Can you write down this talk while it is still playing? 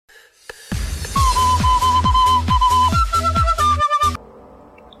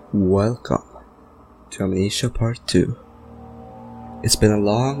Welcome to Amnesia Part 2. It's been a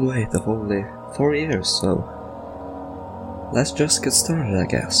long wait of only 4 years, so let's just get started, I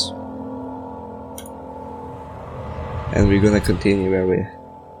guess. And we're gonna continue where we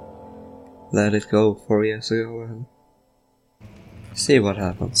let it go 4 years ago and see what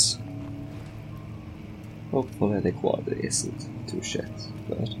happens. Hopefully the quality isn't too shit,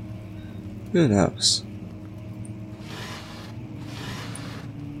 but who knows.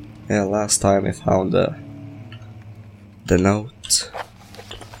 Yeah, last time I found the note.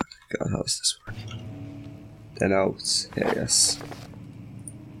 God, how does this work? The notes, here, yes.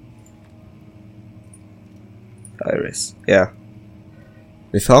 Diaries, yeah.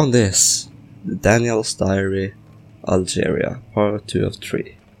 We found this. The Daniel's Diary, Algeria, part 2 of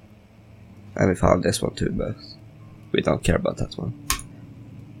 3. And we found this one too, but we don't care about that one.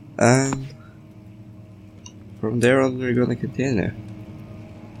 And from there on we're gonna continue,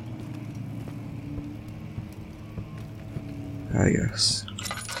 I guess.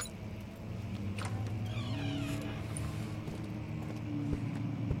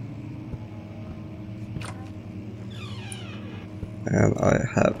 And I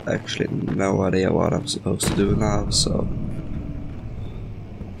have actually no idea what I'm supposed to do now, so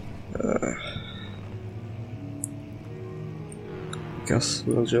guess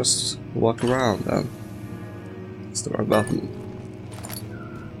we'll just walk around and it's the right button.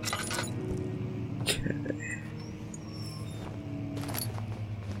 Okay.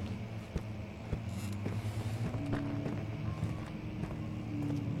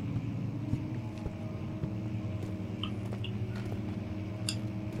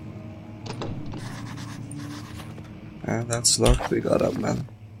 And that's locked. We got a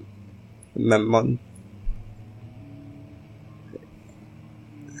lemon.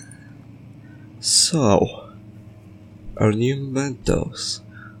 So, our new mementos.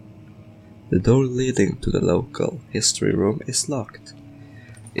 The door leading to the local history room is locked.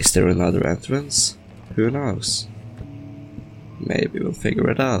 Is there another entrance? Who knows? Maybe we'll figure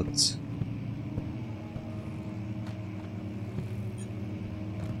it out.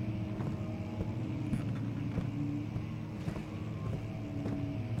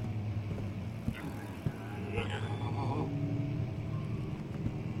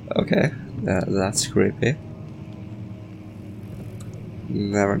 Okay, that's creepy.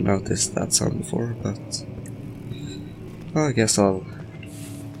 Never noticed that sound before, but well, I guess I'll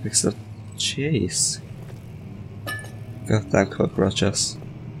fix the cheese. Goddamn cockroaches.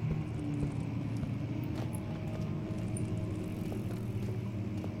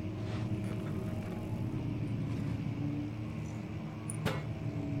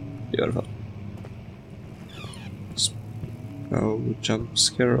 Beautiful. No jump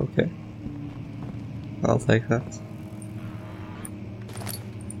scare, okay. I'll take that.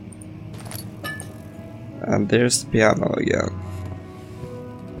 And there's the piano again.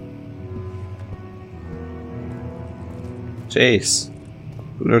 Jeez.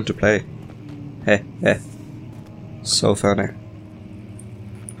 Learn to play. Heh heh. So funny.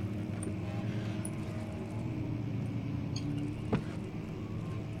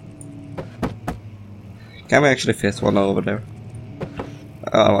 Can we actually fit one over there?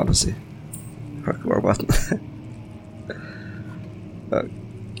 I want to see. Hardcore button.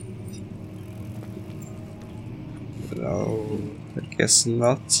 No, I guess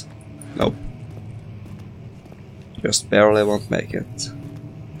not. Nope. Just barely won't make it.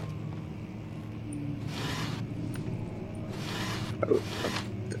 Oh.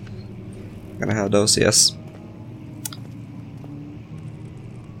 Gonna have those, yes.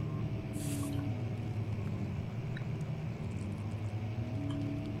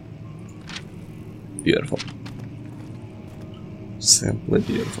 Beautiful. Simply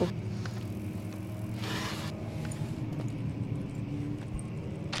beautiful.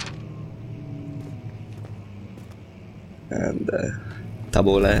 And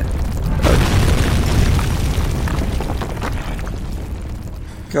tabule.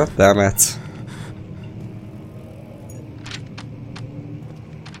 God damn it.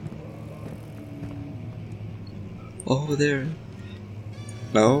 Over there.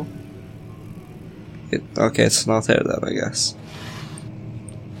 No? Okay, it's not there then, I guess.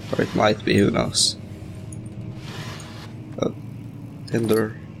 Or it might be, who knows.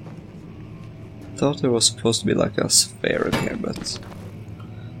 Tinder. Thought there was supposed to be like a sphere in here, but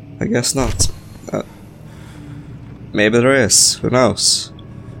I guess not. Maybe there is, who knows?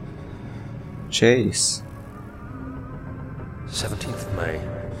 Chase. 17th of May,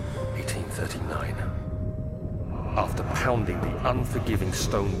 1839. After pounding the unforgiving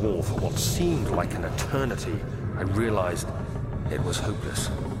stone wall for what seemed like an eternity, I realized it was hopeless.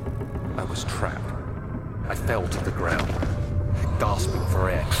 I was trapped. I fell to the ground, gasping for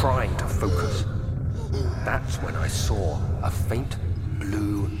air, trying to focus. That's when I saw a faint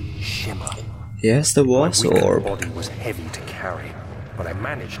blue shimmer. Yes, there was My weakened orb. body was heavy to carry, but I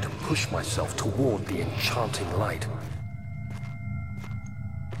managed to push myself toward the enchanting light.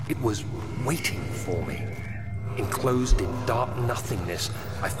 It was waiting for me. Enclosed in dark nothingness,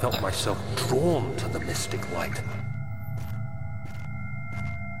 I felt myself drawn to the mystic light.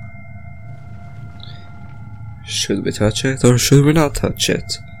 Should we touch it or should we not touch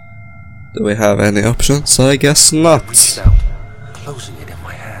it? Do we have any options? I guess I not. reached out, closing it in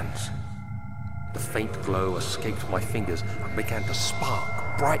my hands. The faint glow escaped my fingers and began to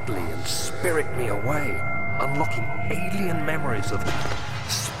spark brightly and spirit me away, unlocking alien memories of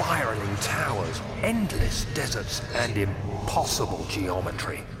spiraling towers, endless deserts, and impossible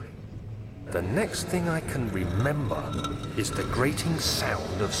geometry. The next thing I can remember is the grating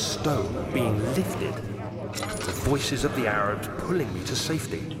sound of stone being lifted, the voices of the Arabs pulling me to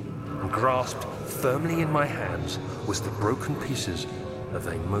safety, and grasped firmly in my hands was the broken pieces of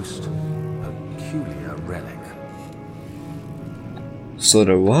a most peculiar relic. So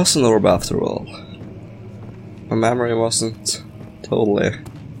there was an orb after all. My memory wasn't totally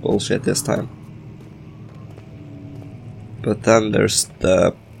bullshit this time. But then there's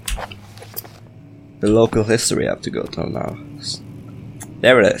the local history I have to go to now.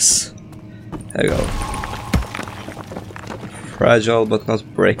 There it is. There you go. Fragile but not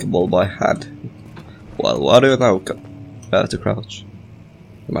breakable by hand. Well, what do you know? I have to crouch.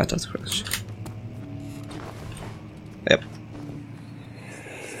 I might have to crouch. Yep.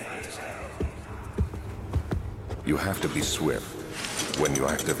 You have to be swift when you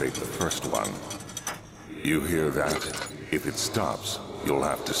activate the first one. You hear that? If it stops, you'll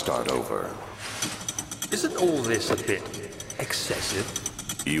have to start over. Isn't all this a bit excessive?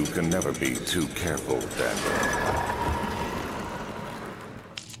 You can never be too careful, Daniel.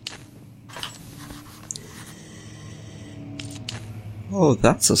 Oh,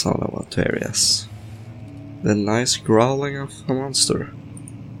 that's a sound I want to hear, yes. The nice growling of a monster.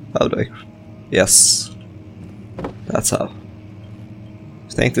 How do I... Yes. That's how. I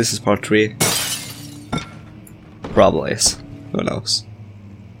think this is part 3. Probably is. Who knows?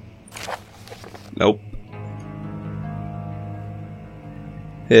 Nope.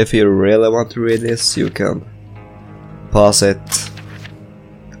 If you really want to read this, you can pause it.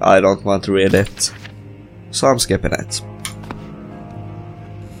 I don't want to read it, so I'm skipping it.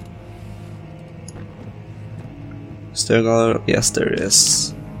 Is there another? Yes, there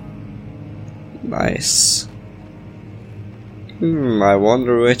is. Nice. I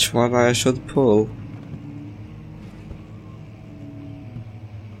wonder which one I should pull.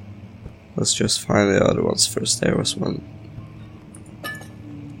 Let's just find the other ones first. There was one.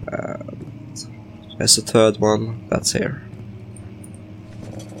 There's a third one. That's here.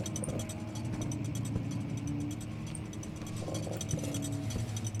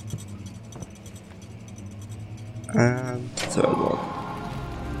 And third one.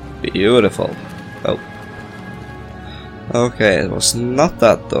 Beautiful. Oh. Okay, it was not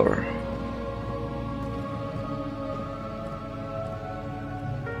that door.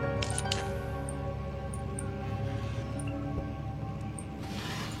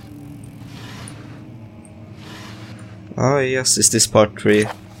 Oh yes, is this part 3?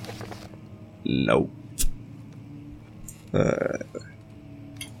 Nope.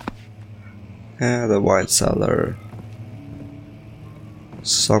 Yeah, the wine cellar.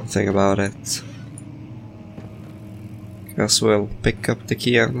 Something about it. Guess we'll pick up the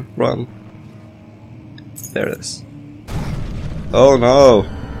key and run. There it is. Oh no!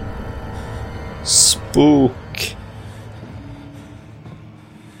 Spook!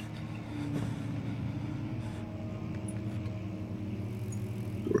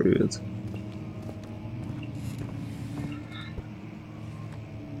 Rude.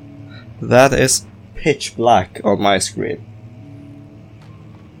 That is pitch black on my screen.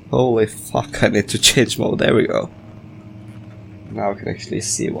 Holy fuck, I need to change mode. There we go. Now I can actually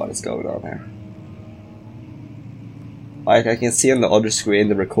see what is going on here. Like, I can see on the other screen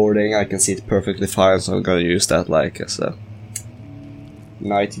the recording, I can see it perfectly fine, so I'm gonna use that like as a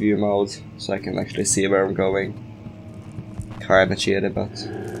night view mode, so I can actually see where I'm going. Kinda cheated, but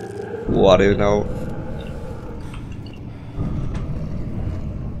what do you know?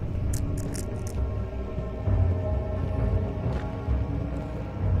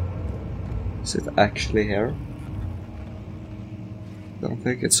 Is it actually here? Don't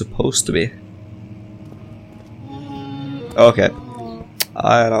think it's supposed to be. Okay.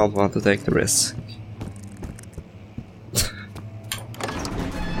 I don't want to take the risk.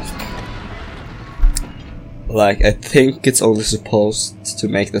 Like, I think it's only supposed to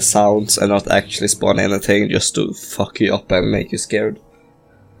make the sounds and not actually spawn anything, just to fuck you up and make you scared.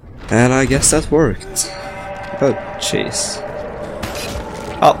 And I guess that worked. Oh, jeez.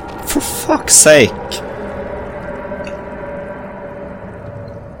 Oh, for fuck's sake!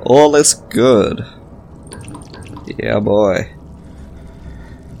 All is good. Yeah, boy.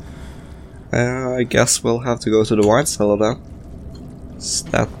 I guess we'll have to go to the wine cellar then. Is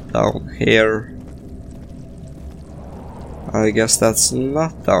that down here? I guess that's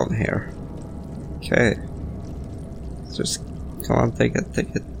not down here. Okay. Just come on, take it,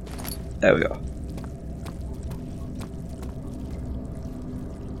 take it. There we go.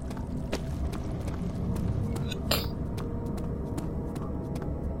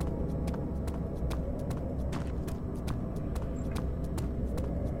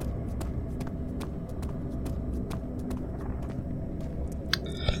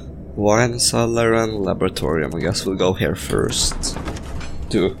 Wine cellar and laboratorium. I guess we'll go here first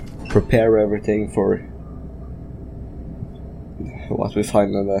to prepare everything for what we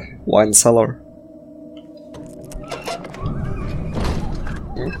find in the wine cellar.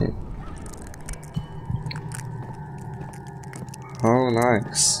 Oh,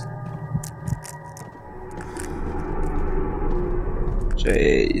 nice.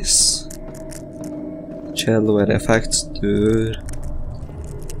 Jeez. Chill with effects, dude.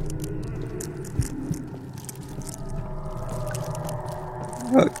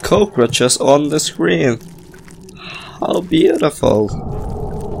 Cockroaches on the screen. How beautiful.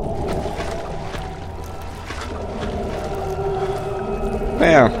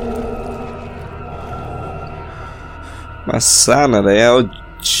 Yeah. My sanity. Oh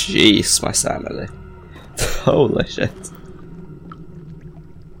jeez, my sanity. Holy shit.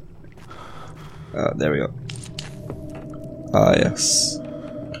 There we go. Ah, yes.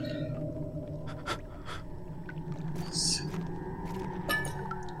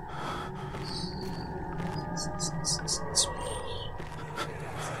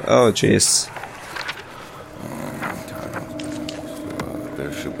 Oh, jeez.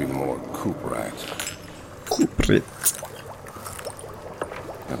 There should be more cooperite. Cooperite.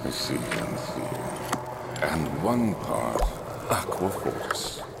 Let me see. And one part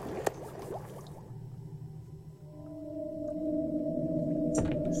aquaforce.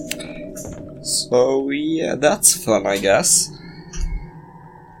 So yeah, that's fun, I guess.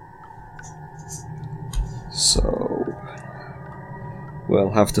 So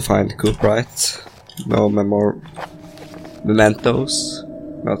we'll have to find cooperite. No mementos,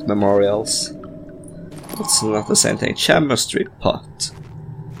 not memorials. It's not the same thing. Chemistry pot.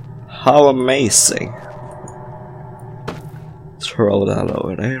 How amazing! Throw that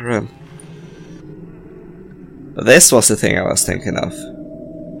over there. This was the thing I was thinking of.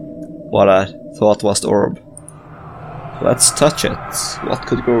 What I thought was the orb. Let's touch it. What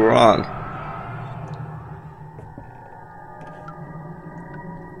could go wrong?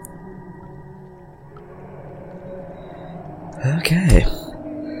 Okay.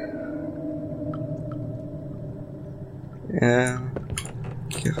 Yeah.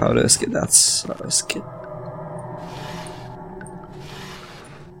 Okay, how do I skip? That's how I skip.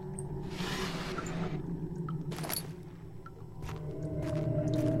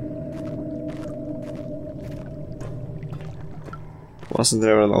 Wasn't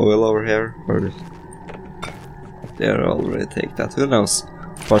there an oil over here? Or did they already take that? Who knows?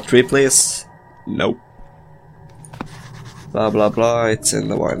 Part 3, please? Nope. Blah blah blah, it's in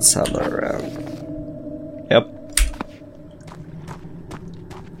the wine cellar. Yep.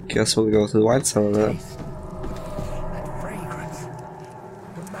 Guess we'll go to the wine cellar then. That fragrance.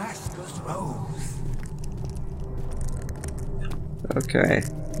 Damascus rose. Okay.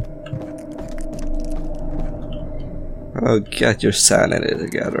 Oh, get your sanity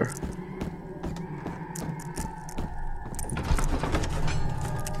together.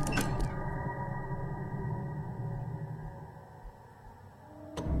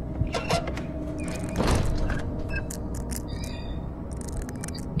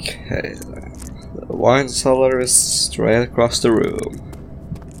 Okay, the wine cellar is straight across the room.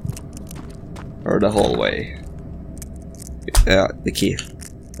 Or the hallway. Yeah, the key.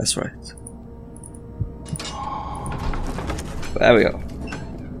 That's right. There we go.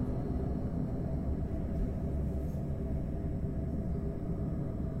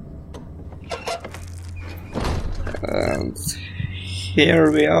 And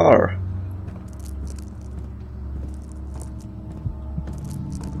here we are.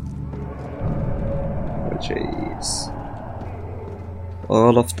 Oh, jeez.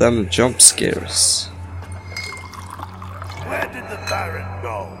 All of them jump scares. Where did the Baron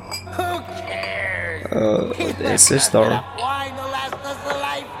go? Who cares? This is door. Wine to last us a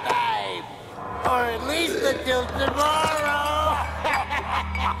lifetime, or at least until tomorrow.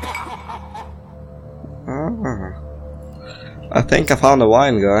 I think I found a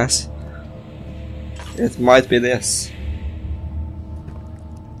wine, guys. It might be this.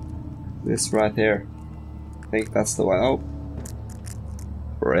 This right here. I think that's the one. Oh.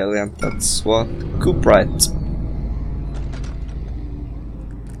 Brilliant, that's what Cooperite.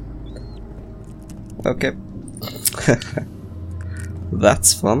 Okay.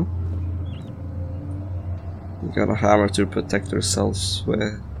 That's fun. We're gonna hammer to protect ourselves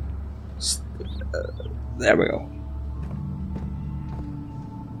with... there we go.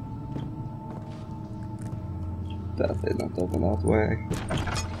 That did not open that way.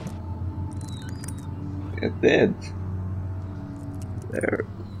 It did. There.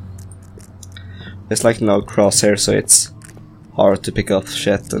 There's like no crosshair, so it's hard to pick up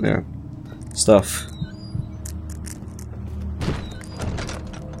shit and stuff.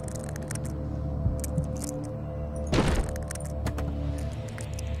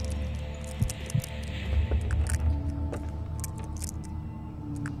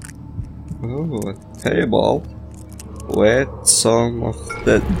 Oh, a table with some of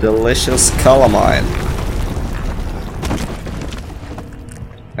the delicious calamine.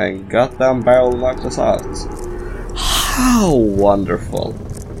 And goddamn barrel knocked us out. How wonderful!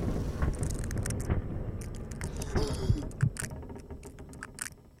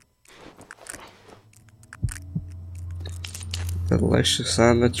 Delicious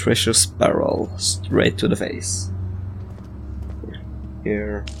and nutritious barrel, straight to the face.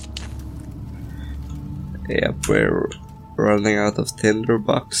 Here. Yep, we're running out of tinder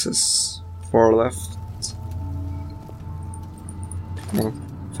boxes. 4 left. No,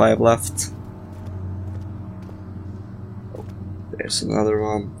 5 left. Oh, there's another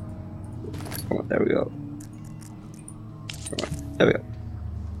one. Come on, there we go. Come on, there we go.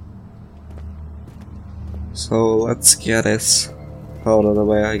 So let's get this out of the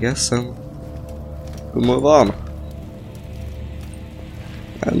way, I guess, and we'll move on.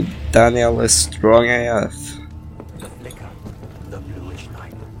 And Daniel is strong AF. The flicker, the bluish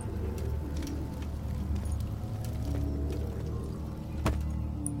light.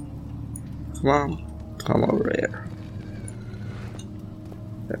 Come on, come over here.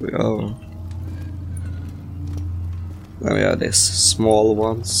 There we go. Then we have these small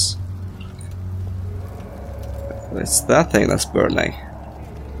ones. It's that thing that's burning.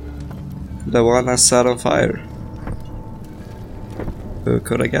 The one I set on fire. Who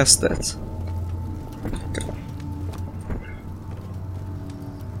could have guessed it?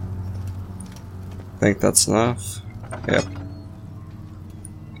 Think that's enough? Yep.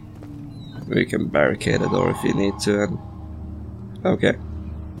 We can barricade the door if you need to. And okay.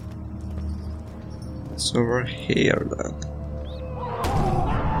 It's over here then.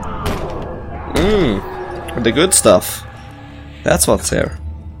 The good stuff. That's what's here.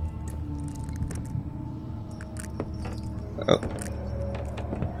 Oh.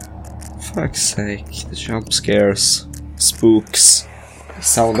 Fuck's sake, the jump scares, spooks,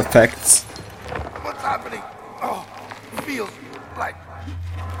 sound effects. What's happening? Oh, it feels like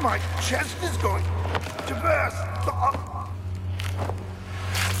my chest is going to burst. Oh.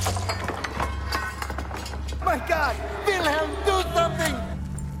 My God, Wilhelm, do something!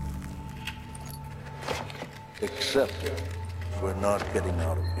 Except we're not getting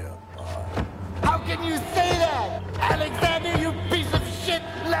out of here. How can you say that? Alexander, you piece of shit!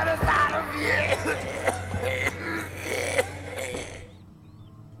 Let us out of here!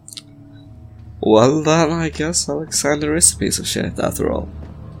 Well then, I guess Alexander is a piece of shit after all.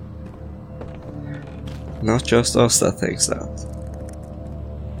 Not just us that thinks that.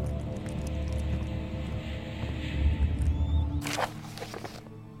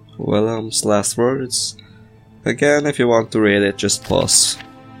 Wilhelm's last words. Again, if you want to read it, just pause.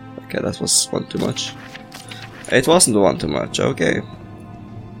 Okay, that was one too much. It wasn't one too much, okay.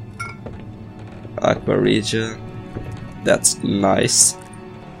 Aqua Regia. That's nice.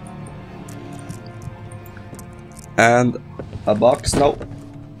 And a box, no.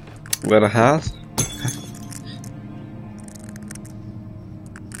 With a hat.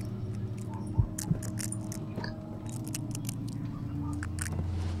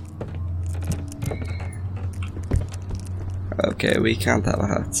 Okay, we can't have a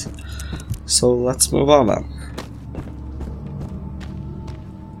hat. So let's move on then.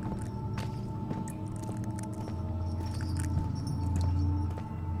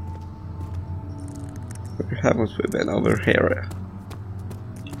 Where haven't we been? Over here?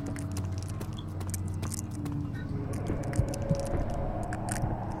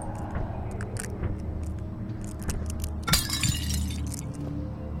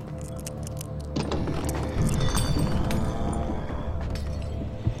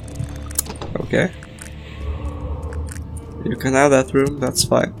 Okay. You can have that room, that's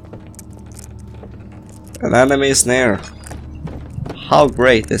fine. An enemy is near. How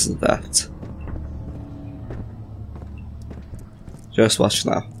great isn't that? Just watch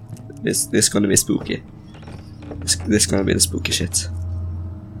now. This gonna be spooky. This gonna be the spooky shit.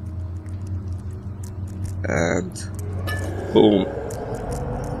 And boom.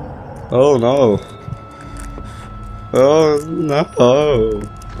 Oh no. Oh no.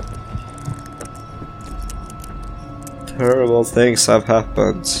 Terrible things have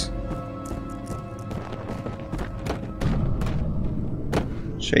happened.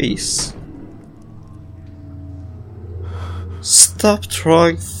 Jeez. Stop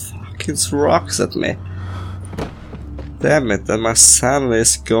throwing fucking rocks at me. Damn it, and my sanity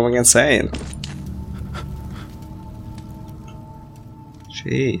is going insane.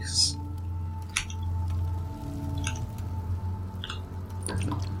 Jeez.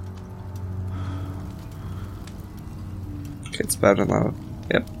 Okay, it's better now.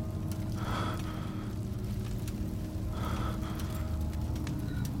 Yep.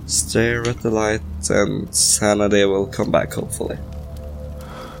 Stare at the light and sanity will come back, hopefully.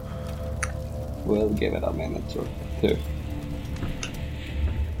 We'll give it a minute or two.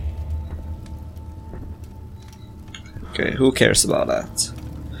 Okay, who cares about that?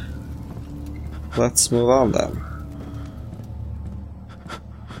 Let's move on then.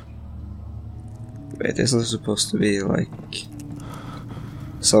 Wait, isn't there supposed to be like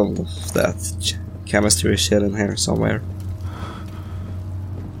some of that chemistry shit in here somewhere?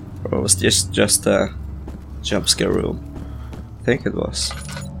 Or was this just a jump scare room? I think it was.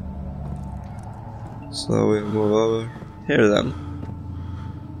 So we'll move over here then.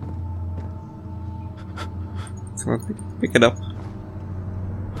 Come on, pick it up.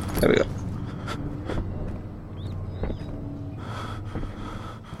 There we go.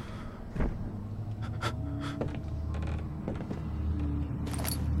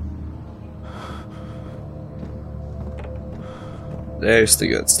 There's the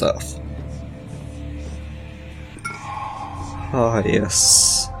good stuff. Ah,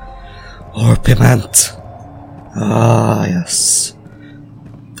 yes. Orpiment. Ah, yes.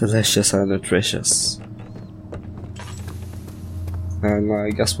 Delicious and nutritious. And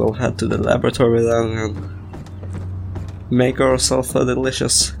I guess we'll head to the laboratory then and make ourselves a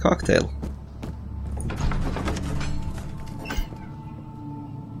delicious cocktail.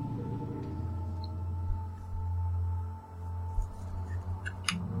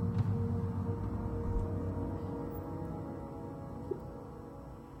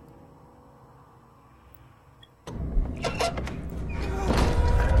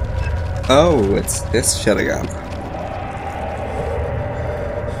 Oh, it's this shit again.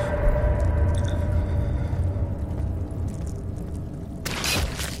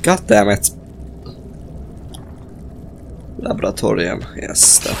 God damn it. Laboratorium,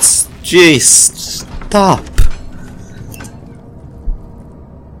 yes, that's... Jeez, stop!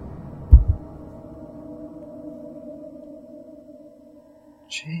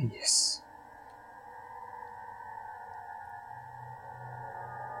 Jeez.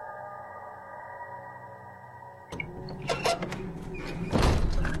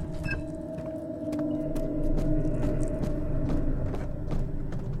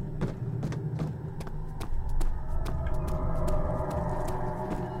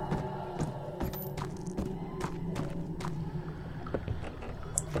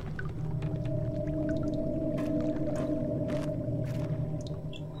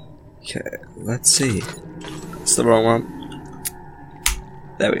 Okay, let's see. It's the wrong one.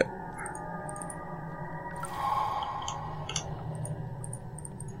 There we go.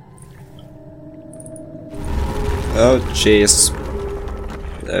 Oh jeez.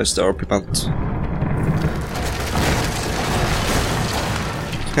 There's the orpiment.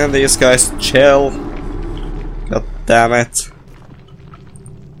 Can these guys chill? God damn it.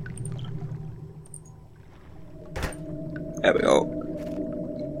 There we go.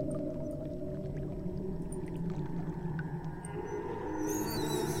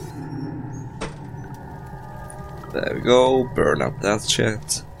 There we go, burn up that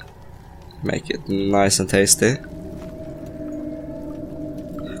shit. Make it nice and tasty.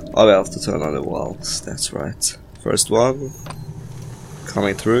 Oh, we have to turn on the walls, that's right. First one.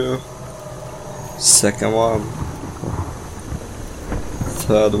 Coming through. Second one.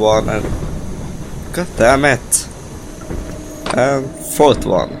 Third one and... God damn it! And fourth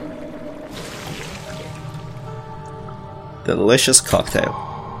one. Delicious cocktail.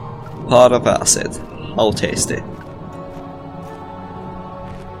 Pot of acid. How tasty.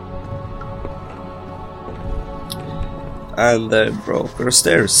 And they broke our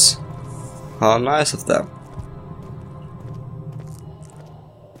stairs. How nice of them.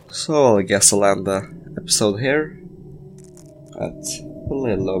 So I guess I'll end the episode here at a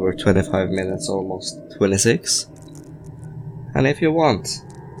little over 25 minutes, almost 26. And if you want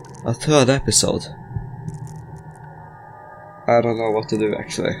a third episode, I don't know what to do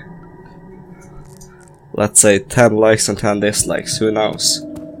actually. Let's say 10 likes and 10 dislikes, who knows?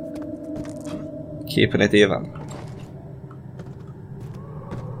 Keeping it even.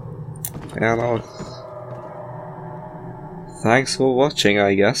 Yeah, no. Thanks for watching,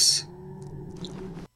 I guess.